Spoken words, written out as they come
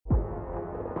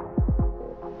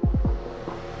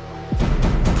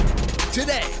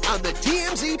Today on the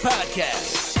TMZ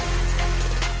Podcast.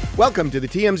 Welcome to the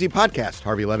TMZ Podcast.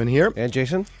 Harvey Levin here. And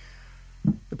Jason?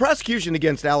 The prosecution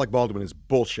against Alec Baldwin is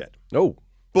bullshit. Oh,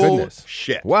 goodness.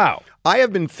 Bullshit. Wow. I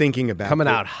have been thinking about Coming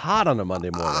out hot on a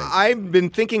Monday morning. I've been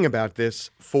thinking about this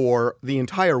for the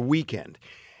entire weekend.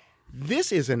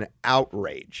 This is an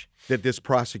outrage that this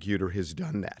prosecutor has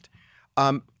done that.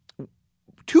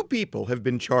 Two people have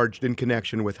been charged in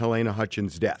connection with Helena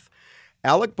Hutchins' death.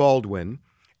 Alec Baldwin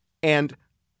and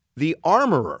the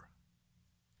armorer.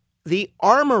 The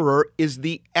armorer is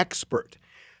the expert.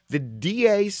 The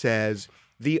DA says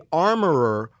the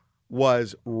armorer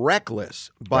was reckless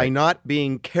by not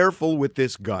being careful with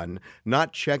this gun,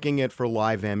 not checking it for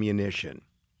live ammunition.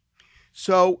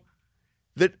 So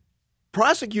the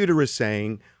prosecutor is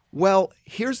saying, well,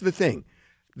 here's the thing.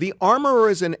 The armorer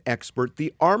is an expert.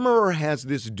 The armorer has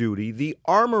this duty. The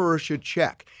armorer should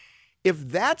check.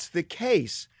 If that's the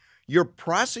case, you're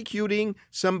prosecuting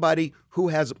somebody who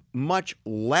has much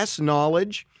less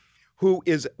knowledge, who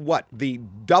is the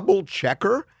double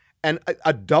checker, and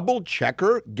a double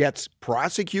checker gets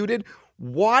prosecuted.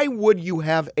 Why would you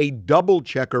have a double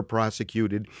checker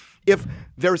prosecuted if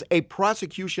there's a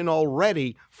prosecution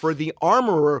already for the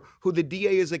armorer who the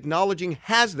DA is acknowledging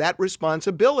has that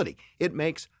responsibility? It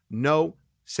makes no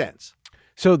sense.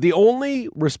 So the only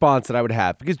response that I would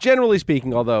have, because generally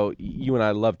speaking, although you and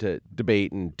I love to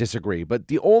debate and disagree, but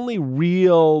the only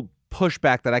real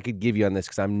pushback that I could give you on this,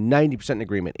 because I'm 90% in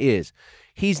agreement, is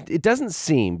it doesn't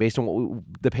seem, based on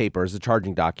the papers, the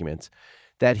charging documents,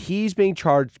 that he's being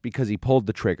charged because he pulled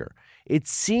the trigger. It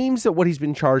seems that what he's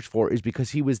been charged for is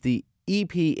because he was the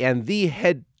EP and the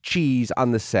head cheese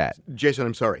on the set. Jason,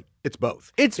 I'm sorry. It's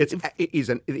both.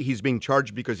 He's being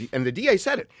charged because and the DA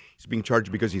said it. He's being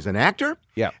charged because he's an actor.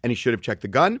 Yeah. And he should have checked the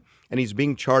gun. And he's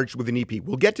being charged with an EP.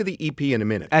 We'll get to the EP in a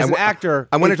minute. As an actor,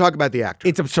 I want to talk about the actor.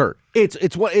 It's absurd. It's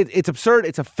absurd.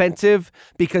 It's offensive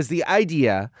because the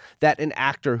idea that an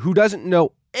actor who doesn't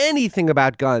know anything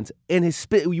about guns and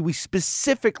we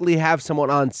specifically have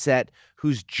someone on set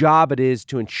whose job it is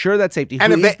to ensure that safety.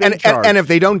 And if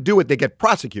they don't do it, they get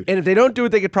prosecuted.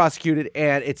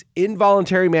 And it's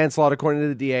involuntary manslaughter according to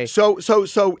the DA. So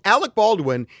Alec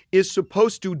Baldwin is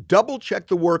supposed to double check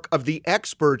the work of the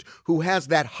expert who has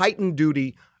that heightened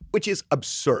duty, which is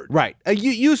absurd. Right.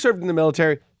 You served in the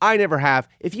military. I never have.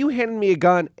 If you handed me a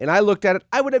gun and I looked at it,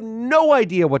 I would have no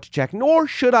idea what to check, nor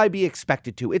should I be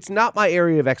expected to. It's not my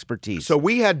area of expertise. So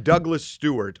we had Douglas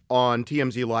Stewart on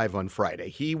TMZ Live on Friday.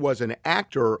 He was an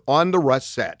actor on the Russ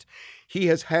set. He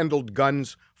has handled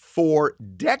guns for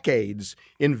decades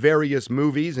in various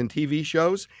movies and TV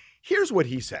shows. Here's what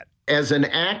he said. As an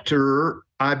actor,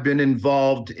 I've been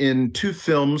involved in 2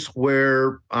 films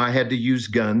where I had to use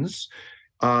guns.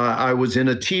 I was in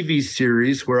a TV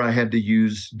series where I had to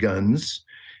use guns,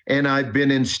 and I've been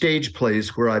in stage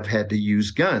plays where I've had to use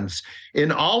guns.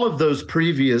 In all of those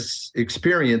previous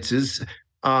experiences,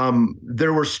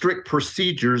 there were strict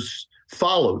procedures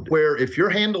followed, where if you're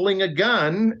handling a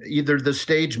gun, either the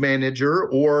stage manager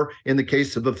or, in the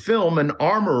case of a film, an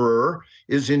armorer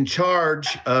is in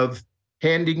charge of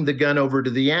handing the gun over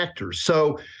to the actor.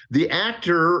 So the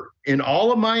actor, in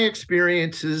all of my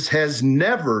experiences, has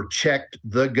never checked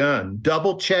the gun,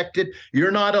 double checked it.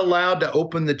 You're not allowed to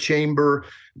open the chamber,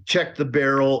 check the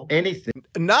barrel, anything.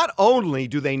 Not only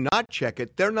do they not check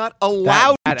it, they're not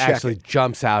allowed to check it. That actually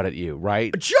jumps out at you,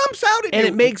 right? Jumps out at you. And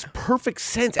it makes perfect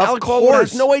sense. Of Alec Baldwin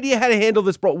course. has no idea how to handle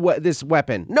this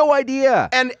weapon. No idea.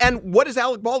 And what is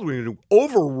Alec Baldwin going to do?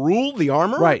 Overrule the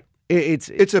armor? Right.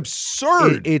 It's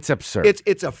absurd. It's absurd.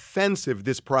 It's offensive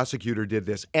this prosecutor did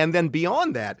this. And then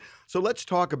beyond that, so let's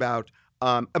talk about,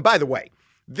 and by the way,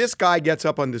 this guy gets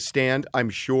up on the stand, I'm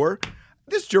sure.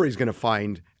 This jury's going to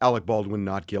find Alec Baldwin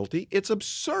not guilty. It's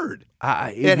absurd.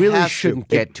 It really shouldn't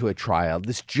get to a trial.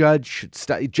 This judge should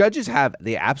judges have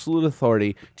the absolute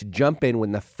authority to jump in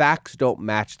when the facts don't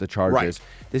match the charges.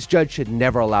 Right. This judge should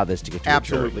never allow this to get to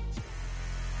Absolutely. a jury.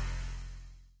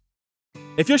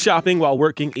 If you're shopping while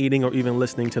working, eating, or even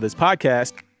listening to this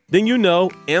podcast, then you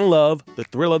know and love the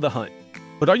thrill of the hunt.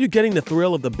 But are you getting the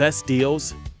thrill of the best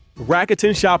deals?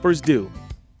 Rakuten shoppers do.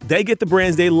 They get the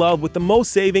brands they love with the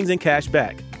most savings and cash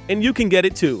back. And you can get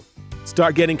it too.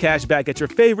 Start getting cash back at your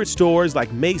favorite stores like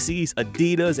Macy's,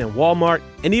 Adidas, and Walmart,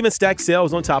 and even stack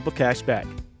sales on top of cash back.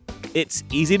 It's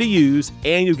easy to use,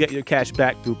 and you get your cash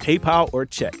back through PayPal or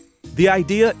check. The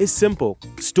idea is simple.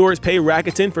 Stores pay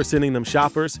Rakuten for sending them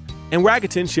shoppers, and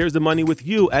Rakuten shares the money with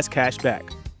you as cash back.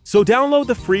 So download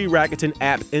the free Rakuten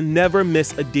app and never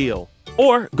miss a deal.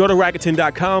 Or go to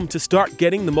Rakuten.com to start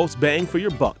getting the most bang for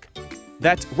your buck.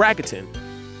 That's Rakuten.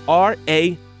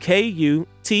 Rakuten.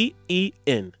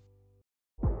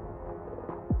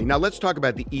 Now let's talk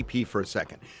about the EP for a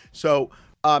second. So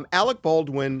Alec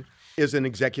Baldwin is an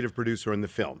executive producer in the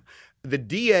film. The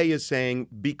DA is saying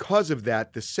because of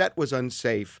that, the set was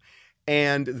unsafe,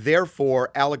 and therefore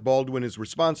Alec Baldwin is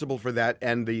responsible for that,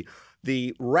 and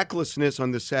the recklessness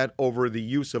on the set over the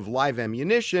use of live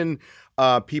ammunition,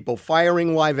 people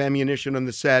firing live ammunition on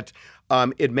the set,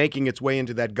 it making its way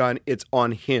into that gun, it's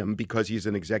on him because he's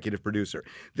an executive producer.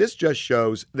 This just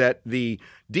shows that the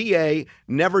DA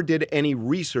never did any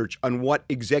research on what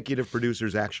executive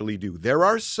producers actually do. There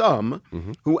are some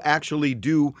who actually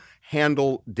do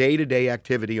handle day-to-day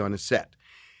activity on a set.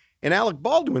 In Alec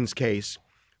Baldwin's case,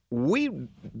 we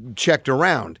checked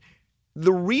around.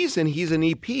 The reason he's an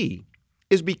EP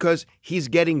is because he's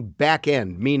getting back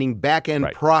end, meaning back end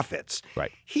profits.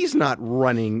 Right. He's not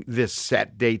running this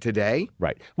set day to day.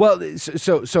 Right. Well,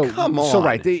 so Come on. So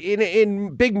right.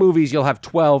 In big movies, you'll have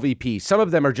 12 EPs. Some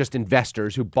of them are just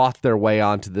investors who bought their way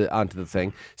onto the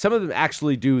thing. Some of them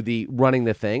actually do the running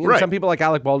the thing. And some people like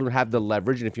Alec Baldwin have the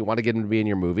leverage. And if you want to get him to be in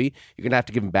your movie, you're gonna have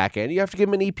to give him back end. You have to give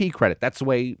him an EP credit. That's the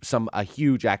way a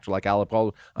huge actor like Alec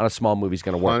Baldwin on a small movie is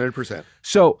going to work. 100%.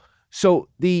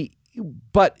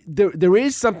 But there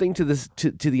is something to this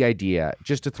to the idea,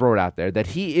 just to throw it out there, that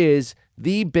he is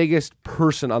the biggest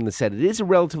person on the set. It is a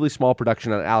relatively small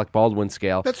production on Alec Baldwin's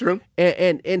scale. That's true.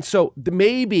 And so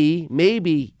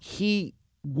maybe he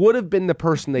would have been the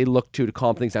person they looked to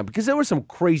calm things down, because there were some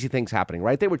crazy things happening,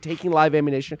 right? They were taking live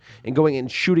ammunition and going and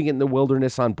shooting it in the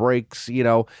wilderness on breaks. You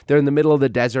know, they're in the middle of the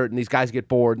desert and these guys get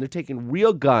bored and they're taking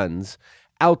real guns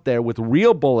out there with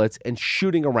real bullets and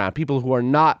shooting around people who are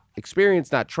not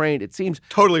experienced, not trained. It seems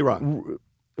totally wrong.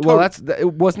 Well,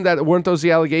 weren't those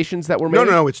the allegations that were made?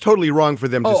 No. It's totally wrong for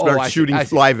them to start shooting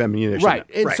live ammunition. Right.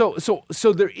 And so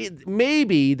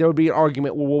maybe there would be an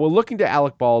argument. Well, we're looking to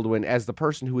Alec Baldwin as the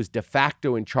person who is de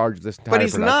facto in charge of this entire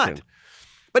production.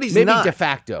 But he's maybe not. de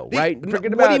facto, right? What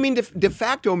do you mean de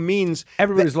facto means?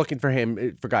 Everybody's looking for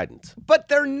him for guidance. But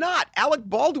they're not. Alec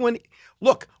Baldwin,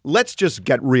 look, let's just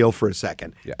get real for a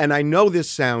second. Yeah. And I know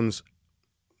this sounds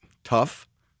tough.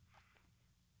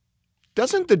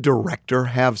 Doesn't the director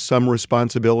have some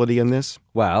responsibility in this?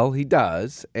 Well, he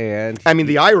does, and I mean,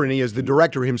 the irony is the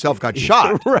director himself got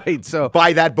shot right, so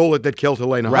by that bullet that killed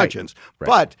Helena Hutchins. Right.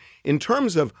 But in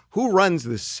terms of who runs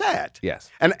the set, yes,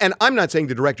 and I'm not saying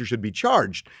the director should be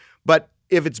charged, but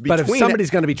if it's between, but if somebody's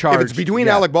going to be charged, if it's between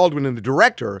Alec Baldwin and the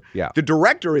director, the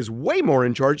director is way more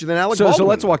in charge than Alec Baldwin. So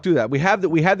let's walk through that. We have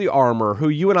the armor, who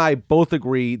you and I both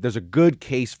agree there's a good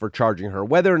case for charging her,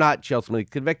 whether or not she ultimately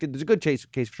convicted. There's a good case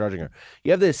for charging her.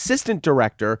 You have the assistant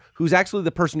director, who's actually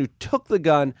the person who took the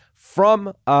gun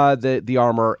from the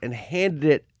armor and handed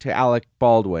it to Alec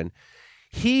Baldwin.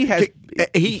 He's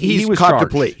was copped a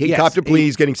charged. plea. He copped a plea.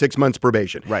 He's getting 6 months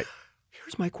probation. Right.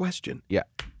 Here's my question. Yeah.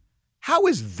 How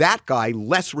is that guy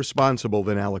less responsible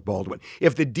than Alec Baldwin?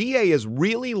 If the DA is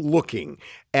really looking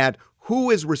at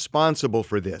who is responsible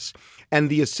for this, and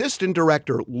the assistant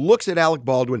director looks at Alec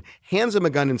Baldwin, hands him a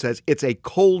gun and says, it's a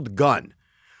cold gun,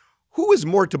 who is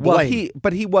more to blame?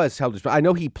 Well, he was held responsible. I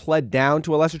know he pled down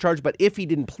to a lesser charge, but if he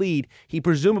didn't plead, he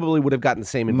presumably would have gotten the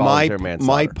same involuntary manslaughter.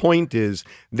 My point is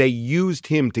they used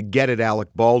him to get at Alec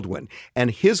Baldwin, and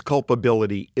his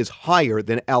culpability is higher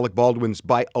than Alec Baldwin's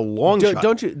by a long shot.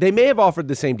 Don't you? They may have offered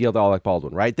the same deal to Alec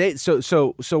Baldwin, right?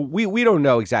 So we don't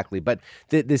know exactly, but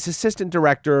this assistant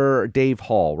director, Dave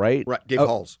Hall, right? Right, Dave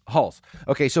Halls. Halls.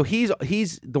 Okay, so he's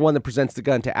the one that presents the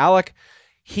gun to Alec.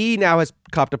 He now has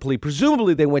copped a plea.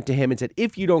 Presumably, they went to him and said,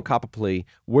 if you don't cop a plea,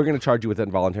 we're going to charge you with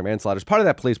involuntary manslaughter. As part of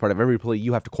that plea, as part of every plea,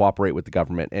 you have to cooperate with the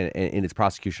government in its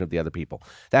prosecution of the other people.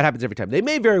 That happens every time. They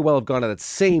may very well have gone to that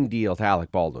same deal to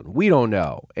Alec Baldwin. We don't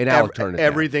know. And Alec turned it down.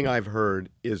 Everything I've heard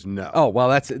is no. Oh, well,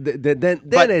 that's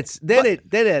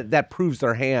that proves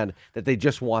their hand that they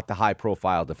just want the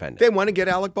high-profile defendant. They want to get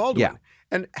Alec Baldwin. Yeah.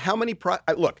 And how many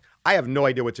look, I have no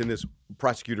idea what's in this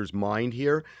prosecutor's mind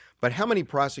here. But how many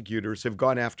prosecutors have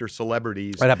gone after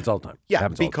celebrities? That happens all the time. Yeah,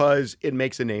 because it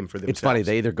makes a name for themselves. It's funny.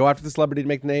 They either go after the celebrity to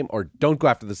make the name or don't go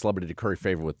after the celebrity to curry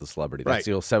favor with the celebrity. That's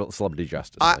the old celebrity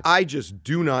justice. I just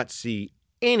do not see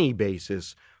any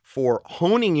basis for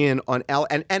honing in on Al.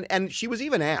 And she was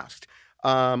even asked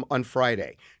on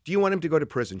Friday, do you want him to go to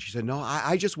prison? She said, no,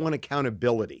 I just want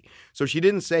accountability. So she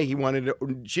didn't say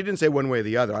she didn't say one way or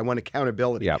the other. I want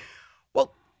accountability. Yeah.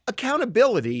 Well,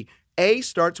 accountability, A,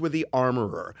 starts with the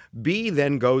armorer. B,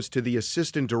 then goes to the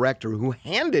assistant director who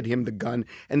handed him the gun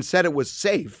and said it was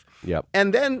safe. Yep.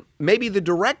 And then maybe the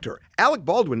director. Alec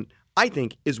Baldwin, I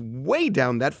think, is way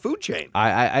down that food chain.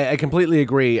 I completely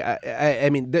agree. I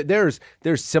mean, there's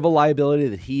civil liability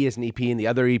that he as an EP and the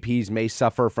other EPs may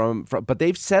suffer from, but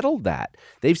they've settled that.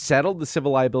 They've settled the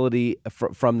civil liability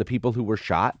from the people who were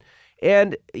shot.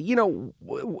 And, you know,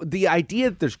 the idea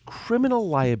that there's criminal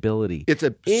liability, It's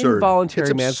absurd. involuntary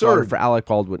It's manslaughter absurd. for Alec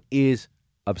Baldwin is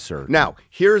absurd. Now,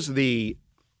 here's the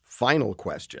final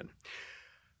question.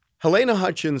 Helena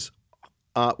Hutchins'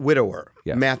 widower,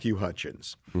 Yes. Matthew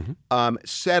Hutchins,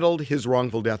 settled his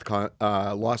wrongful death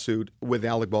lawsuit with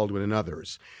Alec Baldwin and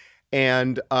others.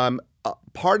 And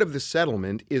part of the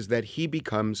settlement is that he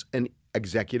becomes an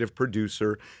executive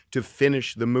producer to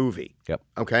finish the movie. Yep.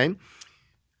 Okay?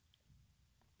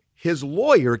 His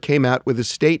lawyer came out with a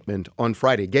statement on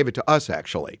Friday, gave it to us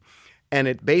actually, and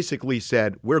it basically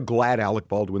said, we're glad Alec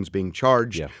Baldwin's being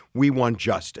charged. Yeah. We want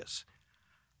justice.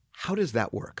 How does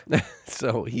that work?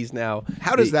 So he's now...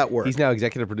 How does that work? He's now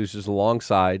executive producers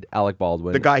alongside Alec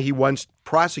Baldwin. The guy he once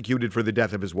prosecuted for the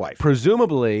death of his wife.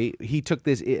 Presumably, he took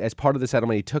this as part of the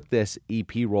settlement. He took this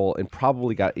EP role and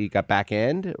probably got back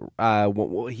end.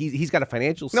 He's got a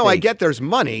financial stake. No, I get there's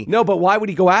money. No, but why would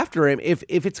he go after him if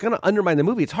it's going to undermine the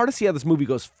movie? It's hard to see how this movie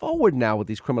goes forward now with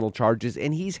these criminal charges,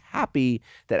 and he's happy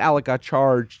that Alec got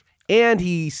charged, and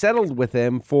he settled with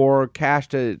him for cash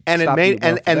to And stop it made the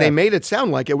and they death. made it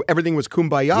sound like everything was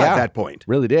kumbaya at that point.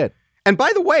 Really did. And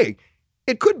by the way,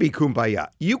 it could be kumbaya.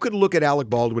 You could look at Alec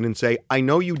Baldwin and say, I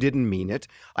know you didn't mean it.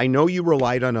 I know you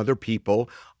relied on other people.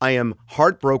 I am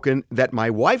heartbroken that my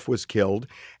wife was killed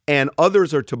and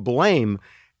others are to blame.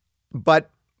 But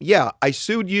yeah, I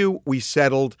sued you. We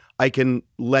settled. I can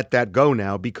let that go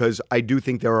now because I do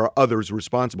think there are others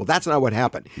responsible. That's not what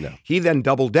happened. No. He then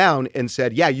doubled down and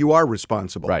said, yeah, you are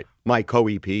responsible. Right. My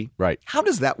co-EP. Right. How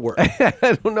does that work?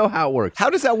 I don't know how it works. How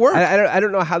does that work? I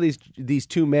don't know how these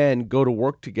two men go to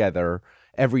work together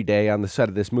every day on the set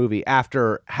of this movie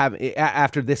after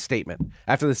this statement.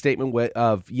 After the statement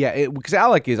because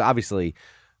Alec is obviously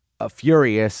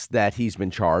furious that he's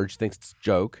been charged, thinks it's a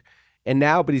joke. And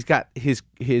now, but he's got his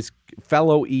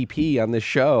fellow EP on this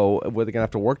show, where they're going to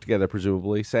have to work together,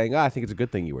 presumably, saying, I think it's a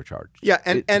good thing you were charged. Yeah,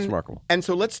 It's remarkable. And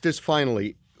so let's just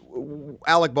finally,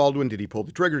 Alec Baldwin, did he pull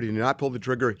the trigger? Did he not pull the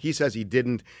trigger? He says he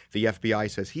didn't. The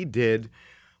FBI says he did.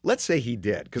 Let's say he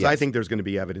did, because I Yes. think there's going to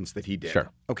be evidence that he did.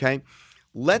 Sure. Okay?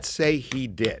 Let's say he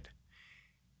did.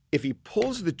 If he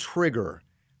pulls the trigger,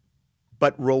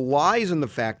 but relies on the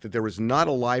fact that there was not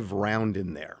a live round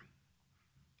in there,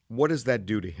 what does that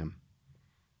do to him?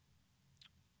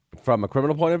 From a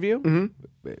criminal point of view,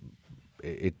 Mm-hmm.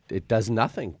 it does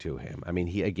nothing to him. I mean,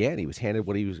 he was handed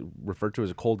what he was referred to as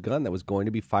a cold gun that was going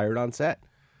to be fired on set.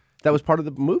 That was part of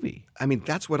the movie. I mean,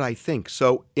 that's what I think.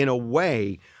 So in a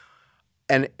way,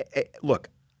 and look,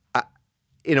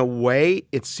 in a way,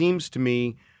 it seems to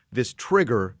me this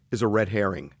trigger is a red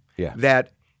herring. Yeah.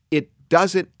 That it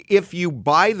doesn't, if you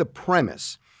buy the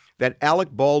premise that Alec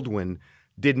Baldwin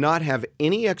did not have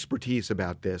any expertise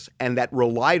about this and that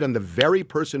relied on the very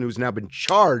person who's now been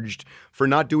charged for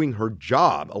not doing her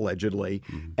job, allegedly,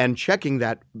 and checking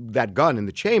that gun in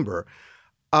the chamber,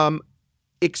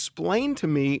 explain to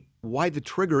me why the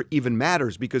trigger even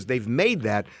matters, because they've made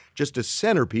that just a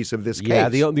centerpiece of this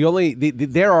case. Yeah,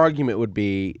 their argument would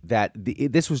be that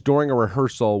this was during a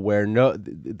rehearsal where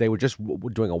they were just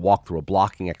doing a walkthrough, a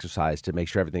blocking exercise to make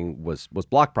sure everything was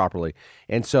blocked properly,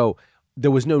 and so there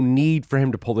was no need for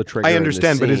him to pull the trigger. I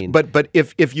understand, in the scene. but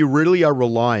if you really are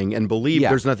relying and believe Yeah.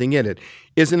 there's nothing in it,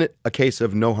 isn't it a case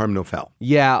of no harm, no foul?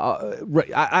 Yeah,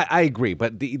 right, I agree.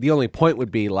 But the only point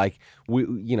would be like we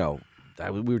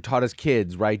were taught as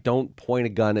kids, right? Don't point a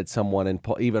gun at someone and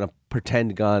pull, even a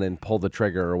pretend gun and pull the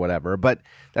trigger or whatever. But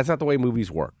that's not the way movies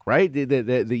work, right?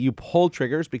 You pull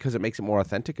triggers because it makes it more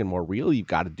authentic and more real. You've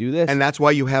got to do this, And that's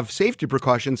why you have safety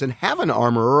precautions and have an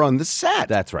armorer on the set.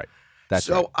 that's right. That's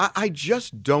right. so I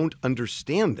just don't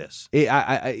understand this.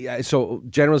 So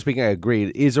generally speaking, I agree.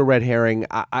 It is a red herring.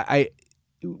 I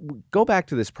go back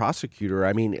to this prosecutor.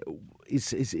 I mean,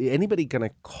 is anybody going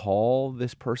to call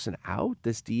this person out,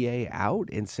 this DA out,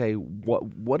 and say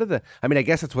what are the? I mean, I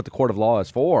guess that's what the court of law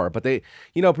is for. But they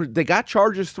got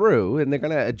charges through, and they're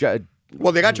going to.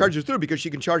 Well, they got charges through because she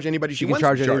can charge anybody she She can wants.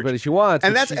 charge to charge. anybody she wants,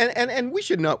 and but that's and we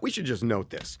should just note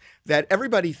this, that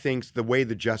everybody thinks the way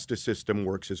the justice system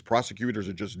works is prosecutors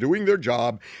are just doing their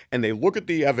job and they look at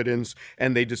the evidence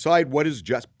and they decide what is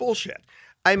just bullshit.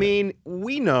 I mean,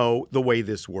 we know the way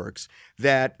this works,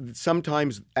 that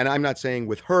sometimes, and I'm not saying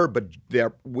with her, but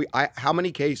how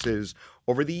many cases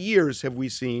over the years have we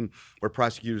seen where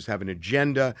prosecutors have an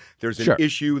agenda? There's an Sure.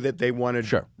 issue that they want to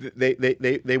Sure.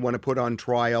 they want to put on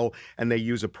trial, and they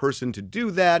use a person to do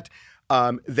that.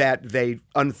 that they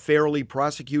unfairly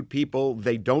prosecute people,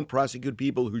 they don't prosecute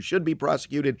people who should be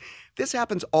prosecuted. This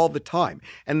happens all the time.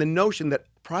 And the notion that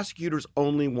prosecutors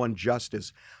only want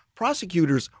justice,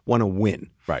 prosecutors want to win.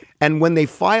 Right. And when they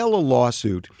file a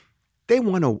lawsuit, they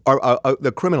want to,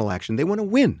 the criminal action, they want to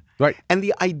win. Right. And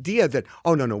the idea that,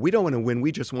 oh, no, we don't want to win,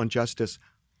 we just want justice.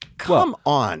 Come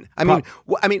on. I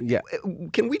mean,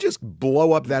 can we just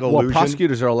blow up that illusion? Well,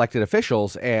 prosecutors are elected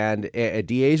officials, and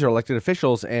DAs are elected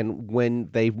officials, and when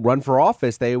they run for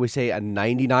office, they always say a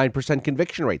 99%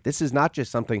 conviction rate. This is not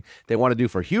just something they want to do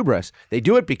for hubris. They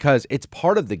do it because it's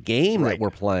part of the game that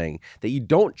we're playing, that you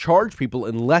don't charge people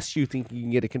unless you think you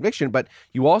can get a conviction, but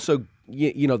you also...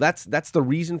 that's the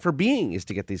reason for being, is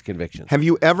to get these convictions. Have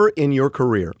you ever in your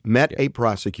career met a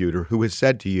prosecutor who has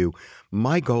said to you,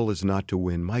 my goal is not to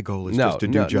win, my goal is just to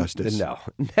do justice? No,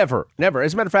 never.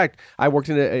 As a matter of fact, I worked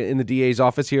in the DA's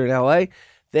office here in LA.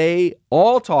 They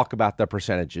all talk about the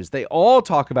percentages. They all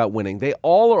talk about winning. They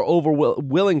all are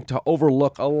willing to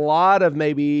overlook a lot of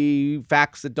maybe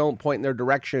facts that don't point in their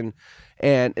direction.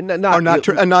 And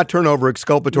not turn over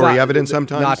exculpatory evidence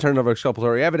sometimes. Not turn over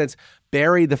exculpatory evidence.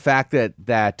 Bury the fact that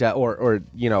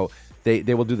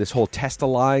they will do this whole test of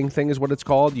lying thing, is what it's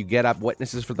called. You get up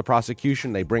witnesses for the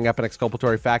prosecution. They bring up an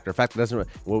exculpatory fact or a fact that doesn't.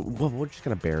 Well, we're just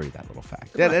going to bury that little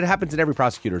fact. It happens in every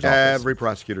prosecutor's office. Every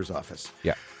prosecutor's office.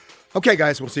 Yeah. Okay,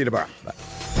 guys, we'll see you tomorrow. Bye.